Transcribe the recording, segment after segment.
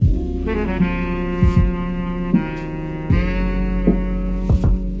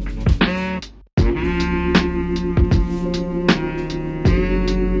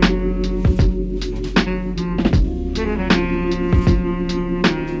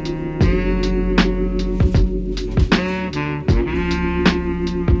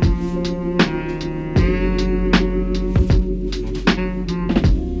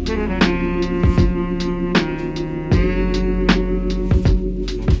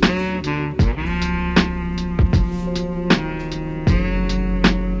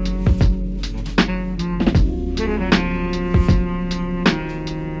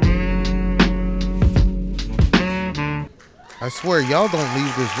swear y'all don't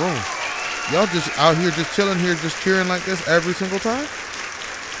leave this room. Y'all just out here just chilling here, just cheering like this every single time?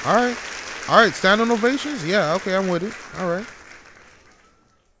 Alright. Alright, standing ovations? Yeah, okay, I'm with it. Alright.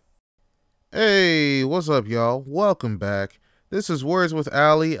 Hey, what's up, y'all? Welcome back. This is Words with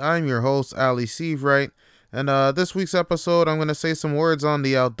Ali. I'm your host, Ali Seavright. And this week's episode, I'm going to say some words on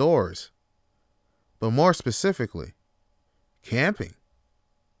the outdoors. But more specifically, camping.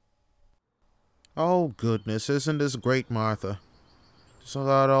 Oh, goodness, isn't this great, Martha? Just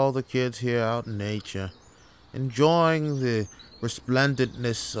got all the kids here out in nature, enjoying the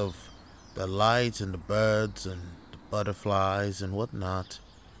resplendentness of the lights and the birds and the butterflies and whatnot.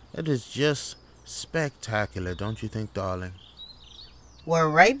 It is just spectacular, don't you think, darling? We're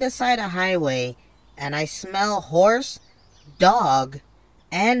right beside a highway, and I smell horse, dog,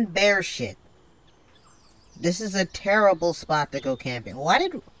 and bear shit. This is a terrible spot to go camping. Why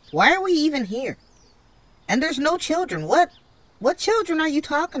are we even here? And there's no children. What children are you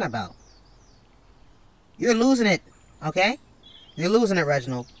talking about? You're losing it, okay? You're losing it,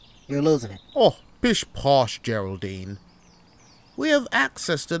 Reginald. You're losing it. Oh, pish posh, Geraldine. We have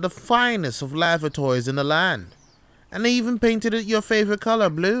access to the finest of lavatories in the land. And they even painted it your favorite color,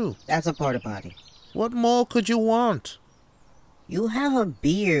 blue. That's a porta potty. What more could you want? You have a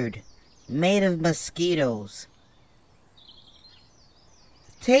beard made of mosquitoes.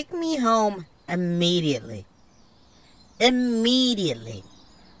 Take me home immediately. Immediately.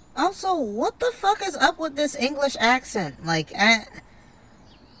 Also, what the fuck is up with this English accent? Like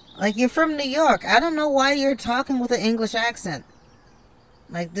you're from New York. I don't know why you're talking with an English accent.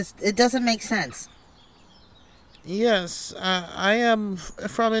 Like this, it doesn't make sense. Yes, I am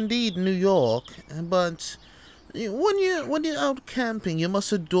from indeed New York, but when you're out camping, you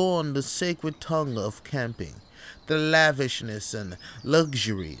must adorn the sacred tongue of camping, the lavishness and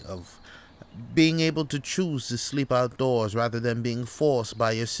luxury of being able to choose to sleep outdoors rather than being forced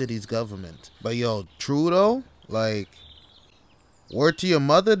by your city's government. But yo, true though, like, word to your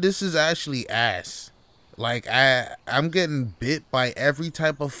mother, this is actually ass. Like, I'm getting bit by every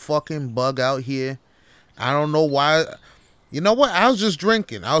type of fucking bug out here. I don't know why. You know what? I was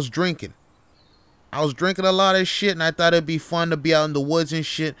drinking a lot of shit, and I thought it'd be fun to be out in the woods and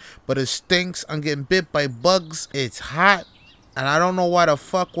shit, but it stinks. I'm getting bit by bugs. It's hot, and I don't know why the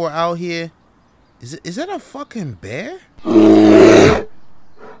fuck we're out here. Is it a fucking bear? Hey,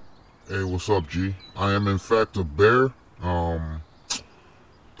 what's up, G? I am in fact a bear.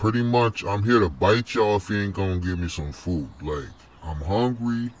 Pretty much I'm here to bite y'all if you ain't gonna give me some food. Like, I'm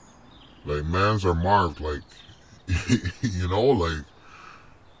hungry. Like, mans are marved. Like, like,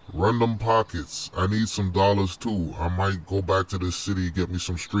 run them pockets. I need some dollars too. I might go back to the city, get me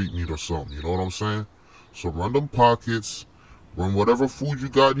some street meat or something. You know what I'm saying? So run them pockets. Run whatever food you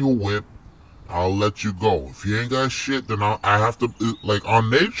got in your whip. I'll let you go. If you ain't got shit, then I have to, like,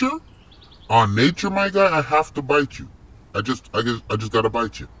 on nature, my guy, I have to bite you. I just gotta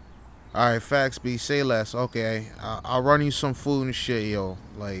bite you. Alright, facts be, say less. Okay, I'll run you some food and shit, yo.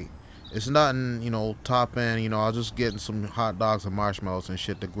 Like, it's nothing, top end, I'll just get some hot dogs and marshmallows and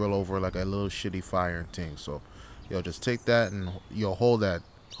shit to grill over like a little shitty fire and thing. So, yo, just take that and, yo, hold that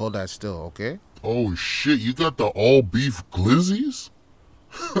still, okay? Oh shit, you got the all beef glizzies?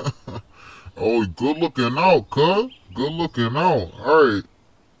 Oh, good looking out, cuz. Good looking out. Alright,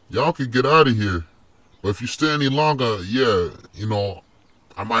 y'all can get out of here. But if you stay any longer, yeah,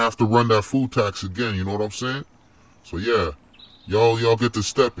 I might have to run that food tax again, you know what I'm saying? So yeah, y'all get to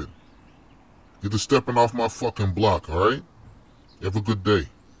stepping. Get to stepping off my fucking block, alright? Have a good day.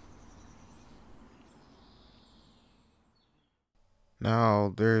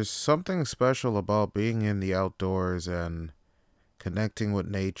 Now, there's something special about being in the outdoors and connecting with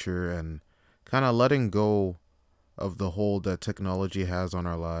nature and kind of letting go of the hold that technology has on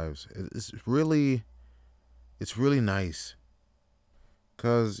our lives. It's really nice.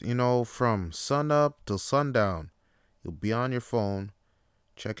 Because, from sun up till sundown, you'll be on your phone,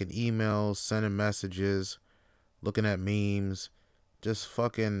 checking emails, sending messages, looking at memes, just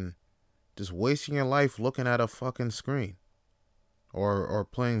wasting your life looking at a fucking screen. Or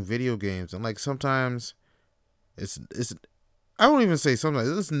playing video games. And like sometimes it's I won't even say sometimes,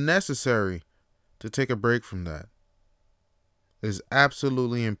 it's necessary to take a break from that. It is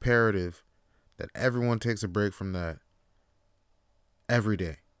absolutely imperative that everyone takes a break from that every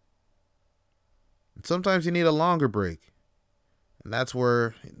day. And sometimes you need a longer break. And that's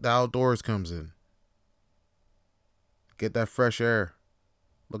where the outdoors comes in. Get that fresh air.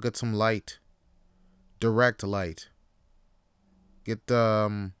 Look at some light. Direct light. Just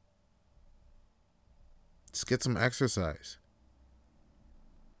get some exercise.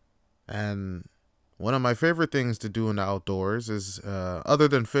 And one of my favorite things to do in the outdoors is, other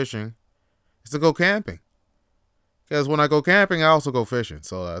than fishing, is to go camping. Because when I go camping, I also go fishing,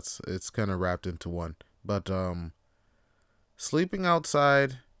 so it's kind of wrapped into one. But sleeping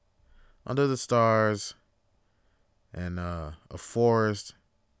outside under the stars and a forest,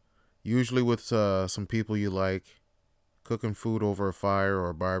 usually with some people you like, cooking food over a fire or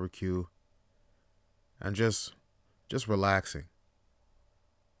a barbecue, and just relaxing.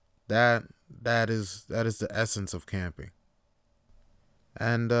 That that is the essence of camping.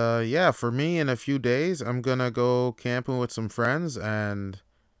 And yeah, for me, in a few days, I'm gonna go camping with some friends, and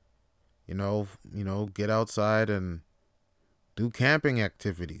get outside and do camping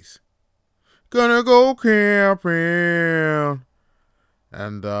activities. Gonna go camping,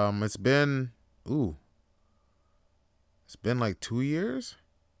 and ooh, it's been like 2 years.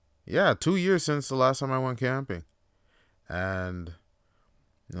 Yeah, 2 years since the last time I went camping, and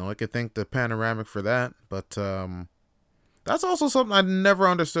I could thank the panoramic for that. But that's also something I never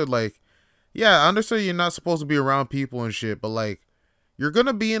understood. Like, yeah, I understood you're not supposed to be around people and shit, but like, you're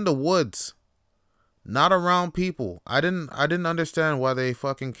gonna be in the woods, not around people. I didn't understand why they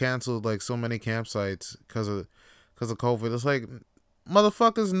fucking canceled like so many campsites because of COVID. It's like,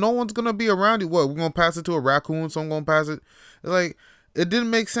 motherfuckers, no one's gonna be around you. What, we're gonna pass it to a raccoon? Someone gonna pass it? It's like, it didn't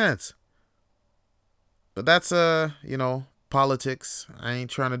make sense. But that's politics. I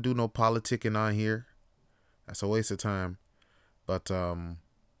ain't trying to do no politicking on here. That's a waste of time. But the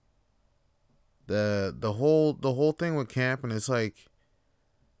whole thing with camping, it's like,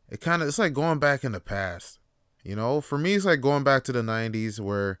 it's like going back in the past. For me, it's like going back to the 90s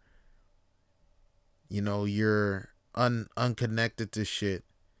where you're unconnected to shit,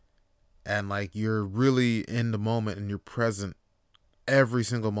 and like you're really in the moment and you're present every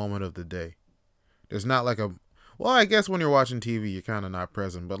single moment of the day. There's not like a, well, I guess when you're watching TV, you're kind of not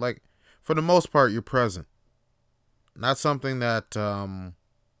present, but like for the most part, you're present. Not something that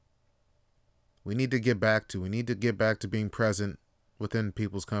we need to get back to. We need to get back to being present within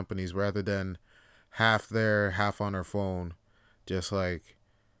people's companies rather than half there, half on our phone, just like,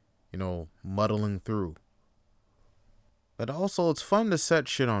 muddling through. But also, it's fun to set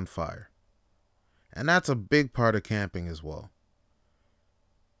shit on fire. And that's a big part of camping as well.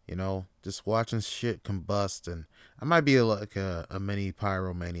 Just watching shit combust. And I might be like a mini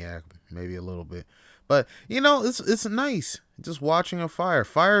pyromaniac, maybe a little bit. But, it's nice just watching a fire.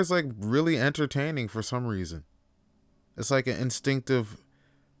 Fire is like really entertaining for some reason. It's like an instinctive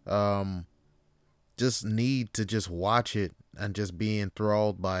um, just need to just watch it and just be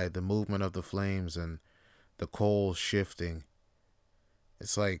enthralled by the movement of the flames and the coals shifting.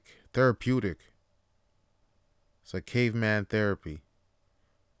 It's like therapeutic. It's like caveman therapy.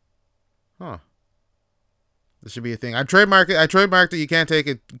 Huh. This should be a thing. I trademark it. I trademarked it. You can't take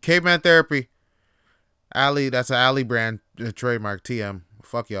it. Caveman therapy. Ali, that's an Ali brand trademark. TM.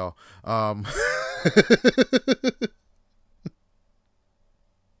 Fuck y'all.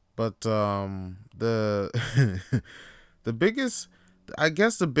 But the the biggest, I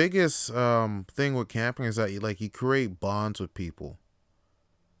guess the biggest thing with camping is that you create bonds with people,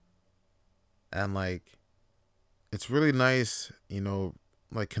 and like it's really nice,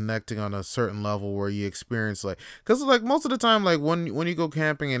 like connecting on a certain level where you experience like, because like most of the time, like when you go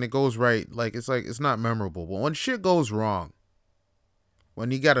camping and it goes right, like it's not memorable. But when shit goes wrong, when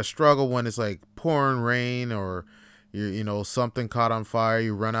you gotta struggle, when it's like pouring rain, or something caught on fire,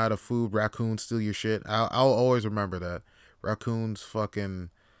 you run out of food, raccoons steal your shit. I'll always remember that. Raccoons fucking,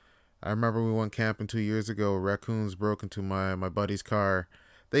 I remember we went camping 2 years ago. Raccoons broke into my buddy's car.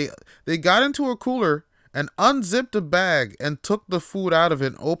 They got into a cooler and unzipped a bag and took the food out of it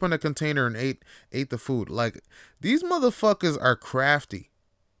and opened a container and ate the food. Like, these motherfuckers are crafty.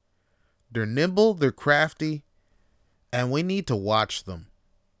 They're nimble, they're crafty, and we need to watch them,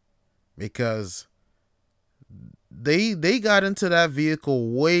 because they got into that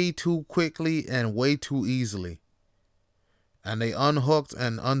vehicle way too quickly and way too easily. And they unhooked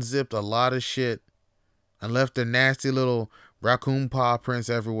and unzipped a lot of shit and left their nasty little raccoon paw prints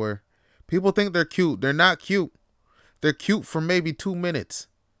everywhere. People think they're cute. They're not cute. They're cute for maybe 2 minutes.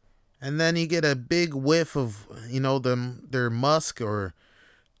 And then you get a big whiff of, their musk or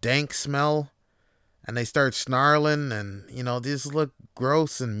dank smell. And they start snarling, and, they just look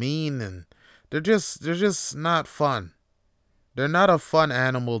gross and mean, and they're just not fun. They're not a fun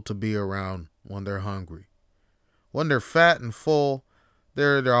animal to be around when they're hungry. When they're fat and full,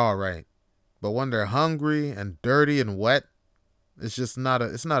 they're all right. But when they're hungry and dirty and wet, it's not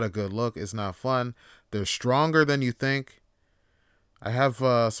a good look. It's not fun. They're stronger than you think. I have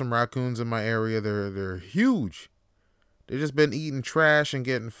some raccoons in my area. They're huge. They've just been eating trash and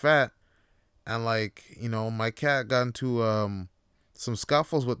getting fat, and like my cat got into some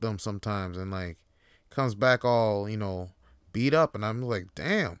scuffles with them sometimes, and like comes back all beat up, and I'm like,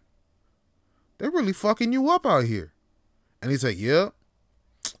 damn, they're really fucking you up out here. And he's like, yeah,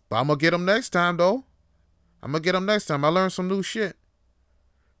 but I'm gonna get them next time though. I'm gonna get them next time. I learned some new shit.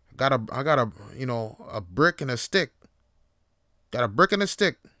 I got a a brick and a stick. Got a brick and a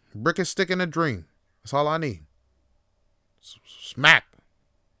stick. Brick and stick and a dream. That's all I need. Smack.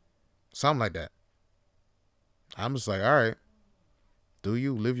 Something like that. I'm just like, all right, do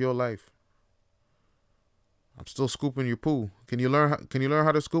you live your life? I'm still scooping your poo. Can you learn? Can you learn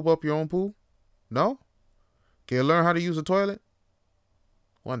how to scoop up your own poo? No. Can you learn how to use a toilet?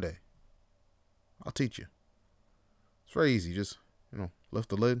 One day, I'll teach you. It's very easy. Just lift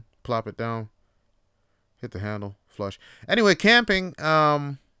the lid, plop it down, hit the handle, flush. Anyway, camping.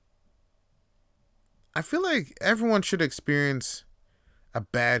 I feel like everyone should experience a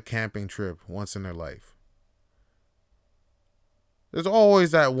bad camping trip once in their life. There's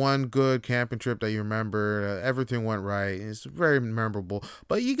always that one good camping trip that you remember. Everything went right. It's very memorable.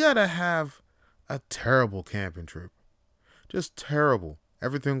 But you gotta have a terrible camping trip. Just terrible.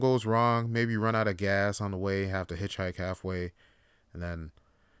 Everything goes wrong. Maybe you run out of gas on the way, have to hitchhike halfway, and then,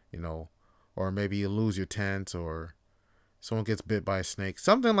 or maybe you lose your tent, or someone gets bit by a snake.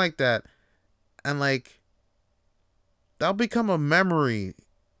 Something like that. And like, that'll become a memory,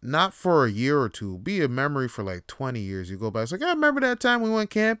 not for a year or two, be a memory for like 20 years. You go back, it's like, I remember that time we went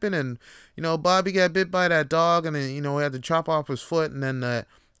camping and, Bobby got bit by that dog and then, we had to chop off his foot, and then that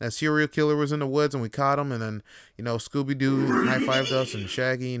serial killer was in the woods and we caught him, and then, Scooby-Doo high-fived us, and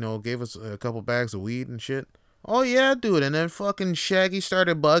Shaggy, gave us a couple bags of weed and shit. Oh yeah, dude. And then fucking Shaggy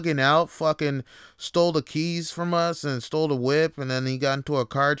started bugging out, fucking stole the keys from us and stole the whip, and then he got into a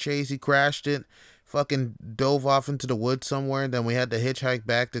car chase, he crashed it, fucking dove off into the woods somewhere, and then we had to hitchhike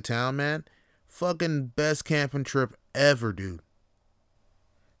back to town, man. Fucking best camping trip ever, dude.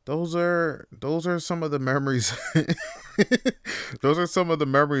 Those are some of the memories. Those are some of the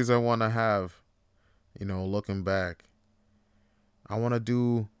memories I want to have, looking back. I want to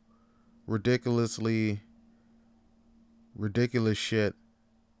do ridiculous shit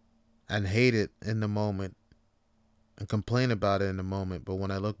and hate it in the moment and complain about it in the moment, but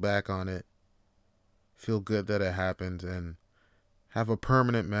when I look back on it, feel good that it happened and have a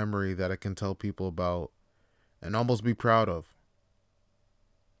permanent memory that I can tell people about and almost be proud of.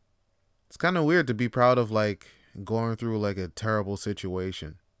 It's kind of weird to be proud of like going through like a terrible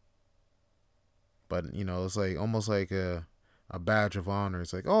situation, but it's like almost like a badge of honor.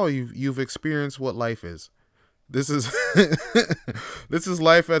 It's like, oh, you've experienced what life is. This is this is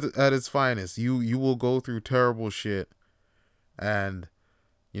life at its finest. You will go through terrible shit, and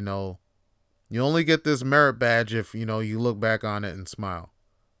you only get this merit badge if you look back on it and smile,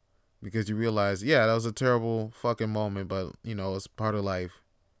 because you realize, yeah, that was a terrible fucking moment, but it's part of life.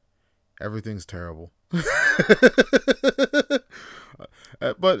 Everything's terrible.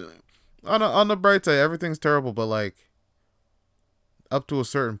 But on the bright side, everything's terrible, but like up to a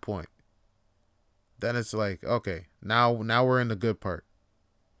certain point. Then it's like, okay, now we're in the good part.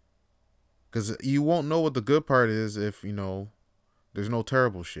 Because you won't know what the good part is if, there's no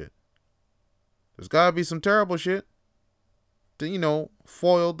terrible shit. There's got to be some terrible shit to,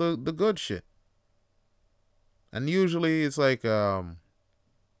 foil the good shit. And usually it's like, I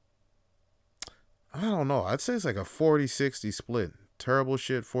don't know. I'd say it's like a 40-60 split. Terrible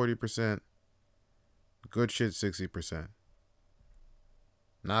shit, 40%. Good shit, 60%.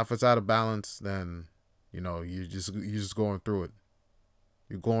 Now, if it's out of balance, then you're just going through it.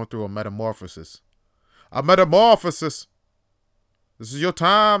 You're going through a metamorphosis. A metamorphosis. This is your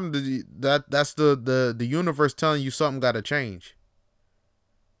time. That's the universe telling you something got to change.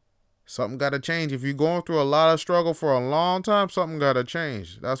 Something got to change. If you're going through a lot of struggle for a long time, something got to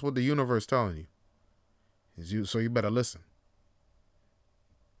change. That's what the universe telling you. So you better listen.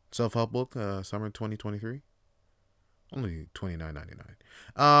 Self-help book, summer 2023. Only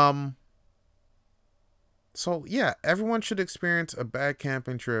 $29.99. So yeah, everyone should experience a bad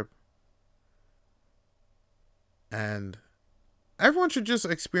camping trip, and everyone should just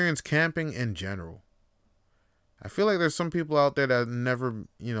experience camping in general. I feel like there's some people out there that never,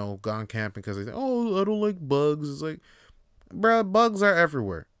 gone camping because they say, oh, I don't like bugs. It's like, bruh, bugs are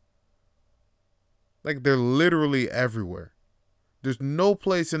everywhere. Like, they're literally everywhere. There's no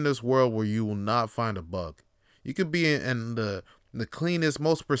place in this world where you will not find a bug. You could be in the cleanest,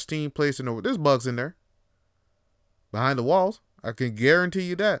 most pristine place in the world. There's bugs in there. Behind the walls. I can guarantee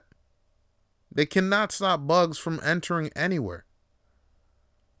you that. They cannot stop bugs from entering anywhere.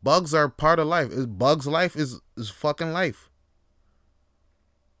 Bugs are part of life. Bugs' life is fucking life.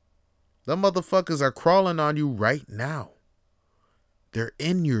 Them motherfuckers are crawling on you right now. They're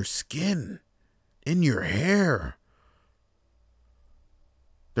in your skin, in your hair.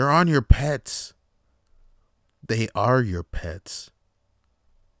 They're on your pets. They are your pets.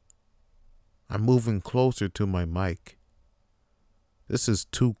 I'm moving closer to my mic. This is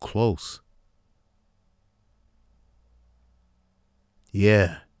too close.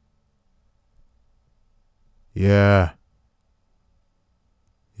 Yeah. Yeah.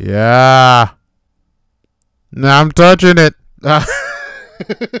 Yeah. Now I'm touching it.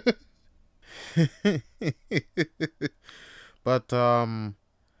 But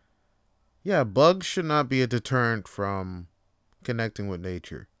yeah, bugs should not be a deterrent from connecting with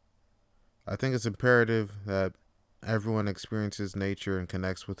nature. I think it's imperative that everyone experiences nature and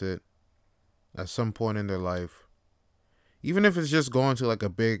connects with it at some point in their life. Even if it's just going to like a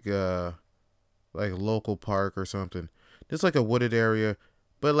big like local park or something. Just like a wooded area.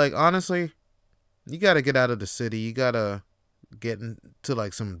 But like honestly, you gotta get out of the city. You gotta get into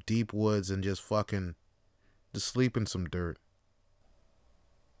like some deep woods and just fucking just sleep in some dirt.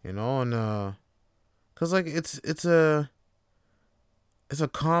 You know, and cause like it's a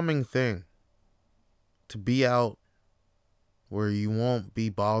calming thing to be out where you won't be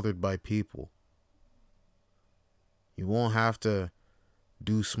bothered by people. You won't have to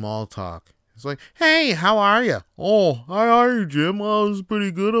do small talk. It's like, hey, how are you? Oh, how are you, Jim? Oh, it's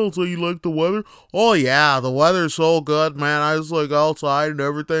pretty good. Also, you like the weather? Oh, yeah, the weather's so good, man. I just like outside and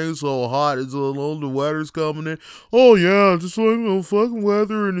everything's so hot. It's a little, the weather's coming in. Oh, yeah, just like the fucking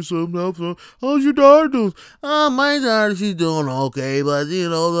weather and something else. How's your daughter doing? Oh, my daughter, she's doing okay, but you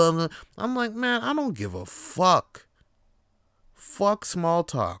know, I'm like, man, I don't give a fuck. Fuck small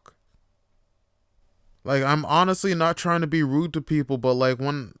talk. Like I'm honestly not trying to be rude to people, but like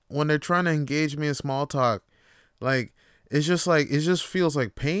when they're trying to engage me in small talk, like it just feels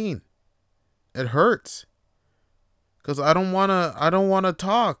like pain. It hurts. Cuz I don't want to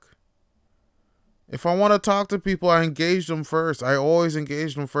talk. If I want to talk to people, I engage them first. I always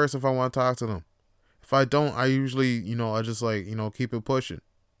engage them first if I want to talk to them. If I don't, I usually, I just like, keep it pushing.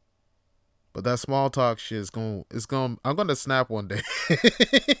 But that small talk shit I'm gonna snap one day.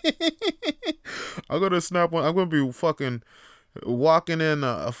 I'm gonna snap one. I'm gonna be fucking walking in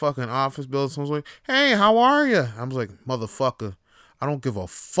a fucking office building. Someone's like, hey, how are you? I'm like, motherfucker, I don't give a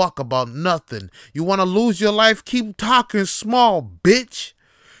fuck about nothing. You wanna lose your life? Keep talking small, bitch.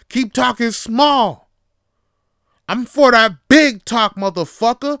 Keep talking small. I'm for that big talk,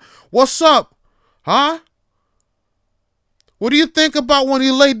 motherfucker. What's up? Huh? What do you think about when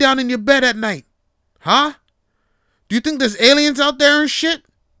you lay down in your bed at night? Huh? Do you think there's aliens out there and shit?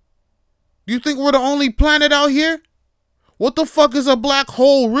 Do you think we're the only planet out here? What the fuck is a black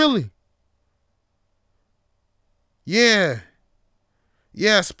hole, really? Yeah.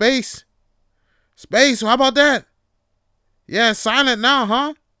 Yeah, space. Space, how about that? Yeah, silent now,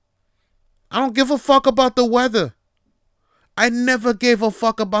 huh? I don't give a fuck about the weather. I never gave a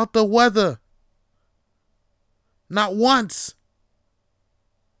fuck about the weather. Not once.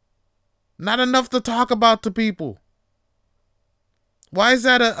 Not enough to talk about to people. Why is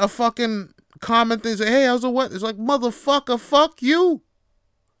that a fucking common thing? Say, hey, how's the weather? It's like, motherfucker, fuck you.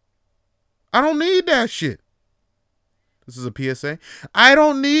 I don't need that shit. This is a PSA. I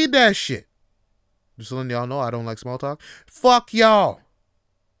don't need that shit. Just letting y'all know I don't like small talk. Fuck y'all.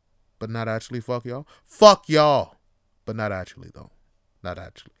 But not actually fuck y'all. Fuck y'all. But not actually, though. Not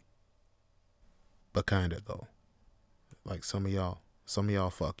actually. But kinda, though. Like some of y'all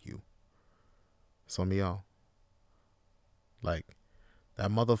fuck you. Some of y'all. Like, that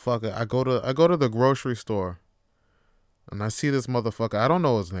motherfucker. I go to the grocery store and I see this motherfucker. I don't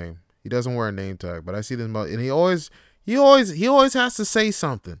know his name. He doesn't wear a name tag, but I see this and he always has to say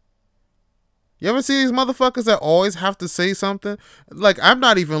something. You ever see these motherfuckers that always have to say something? Like, I'm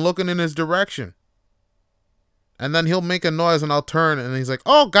not even looking in his direction. And then he'll make a noise and I'll turn and he's like,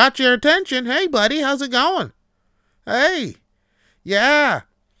 oh, got your attention. Hey, buddy, how's it going? Hey, yeah,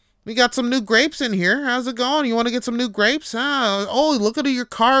 we got some new grapes in here. How's it going? You want to get some new grapes? Oh, look at your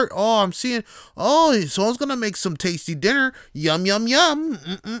cart. Oh, I'm seeing. Oh, someone's going to make some tasty dinner. Yum, yum, yum.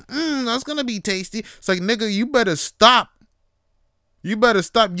 That's going to be tasty. It's like, nigga, you better stop. You better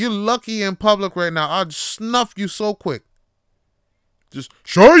stop. You're lucky in public right now. I'd snuff you so quick. Just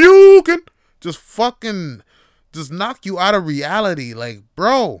sure you can. Just fucking just knock you out of reality. Like,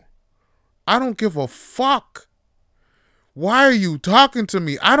 bro, I don't give a fuck. Why are you talking to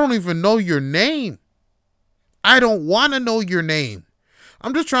me? I don't even know your name. I don't want to know your name.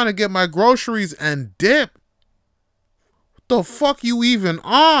 I'm just trying to get my groceries and dip. What the fuck you even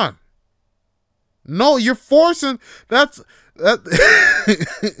on? No, you're forcing. That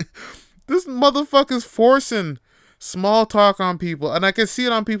This motherfucker's forcing small talk on people, and I can see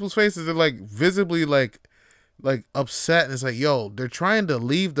it on people's faces. They're like visibly like upset, and it's like, yo, they're trying to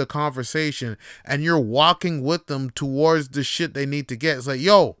leave the conversation, and you're walking with them towards the shit they need to get. It's like,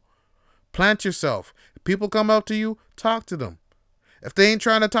 yo, plant yourself. If people come up to you, talk to them. If they ain't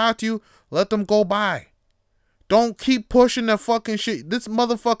trying to talk to you, let them go by. Don't keep pushing that fucking shit. This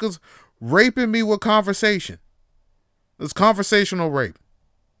motherfucker's raping me with conversation. It's conversational rape.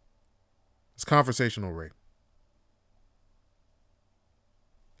 It's conversational rape.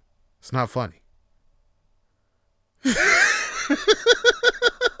 It's not funny.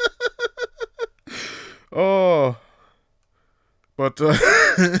 Oh, but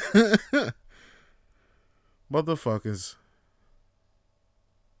motherfuckers.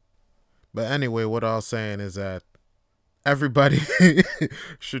 But anyway, what I was saying is that everybody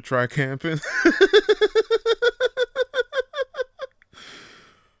should try camping.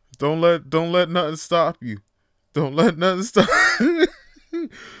 Don't let nothing stop you. Don't let nothing stop.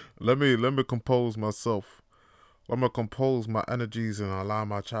 let me compose myself. I'm gonna compose my energies and allow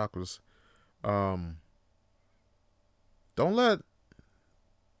my chakras. Don't let,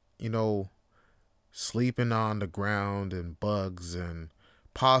 sleeping on the ground and bugs and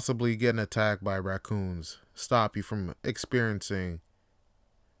possibly getting attacked by raccoons stop you from experiencing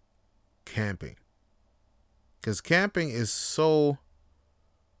camping. Because camping is so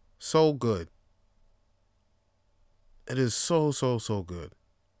good. It is so good.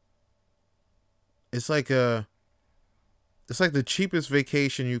 It's like the cheapest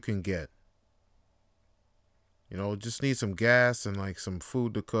vacation you can get. Just need some gas and like some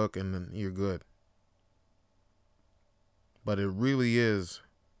food to cook, and then you're good. But it really is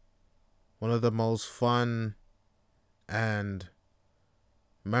one of the most fun and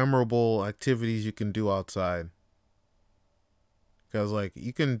memorable activities you can do outside. Because like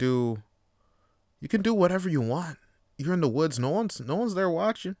you can do whatever you want. You're in the woods, no one's there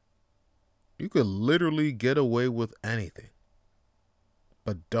watching. You could literally get away with anything.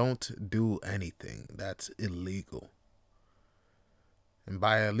 But don't do anything that's illegal. And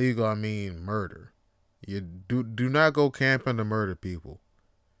by illegal, I mean murder. You do not go camping to murder people.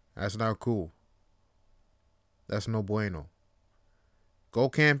 That's not cool. That's no bueno. Go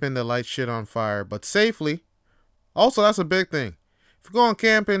camping to light shit on fire, but safely. Also, that's a big thing. If you're going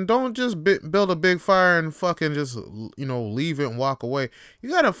camping, don't just build a big fire and fucking just, leave it and walk away. You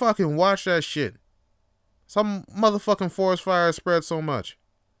gotta fucking watch that shit. Some motherfucking forest fire spread so much.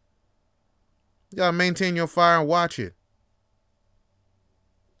 You gotta maintain your fire and watch it.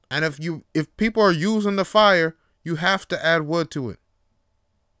 And if people are using the fire, you have to add wood to it.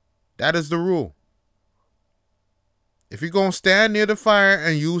 That is the rule. If you're gonna stand near the fire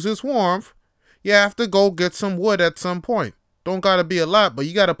and use its warmth, you have to go get some wood at some point. Don't gotta be a lot, but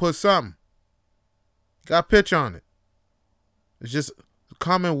you gotta put something. You gotta pitch on it. It's just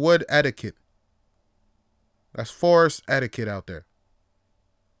common wood etiquette. That's forest etiquette out there.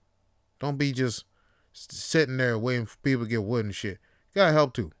 Don't be just sitting there waiting for people to get wood and shit. You gotta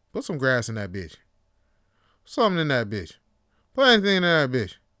help too. Put some grass in that bitch. Something in that bitch. Put anything in that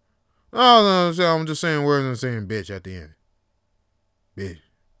bitch. Oh, no, I'm just saying words and saying bitch at the end. Bitch.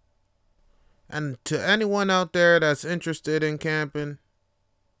 And to anyone out there that's interested in camping,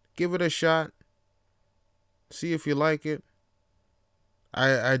 give it a shot. See if you like it.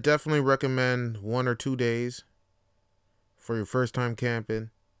 I definitely recommend 1 or 2 days for your first time camping.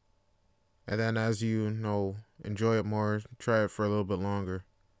 And then as you enjoy it more, try it for a little bit longer.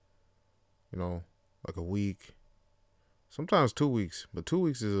 Like a week. Sometimes 2 weeks. But 2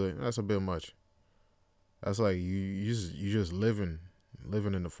 weeks that's a bit much. That's like you just living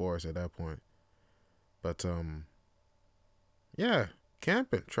in the forest at that point. But yeah,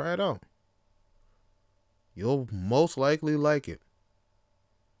 camping, try it out. You'll most likely like it.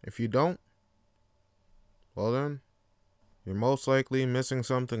 If you don't, well then, you're most likely missing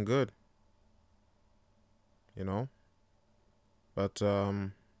something good. But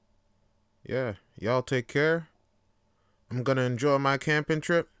yeah, y'all take care. I'm gonna enjoy my camping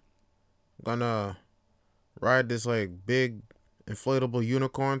trip. I'm gonna ride this like big inflatable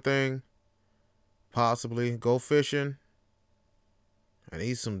unicorn thing. Possibly go fishing and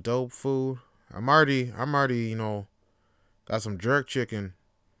eat some dope food. I'm already, got some jerk chicken,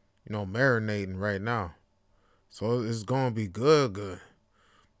 marinating right now. So it's gonna be good.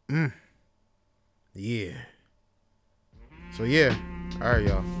 Yeah. So yeah. Alright,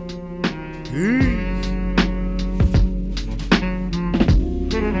 y'all. Peace.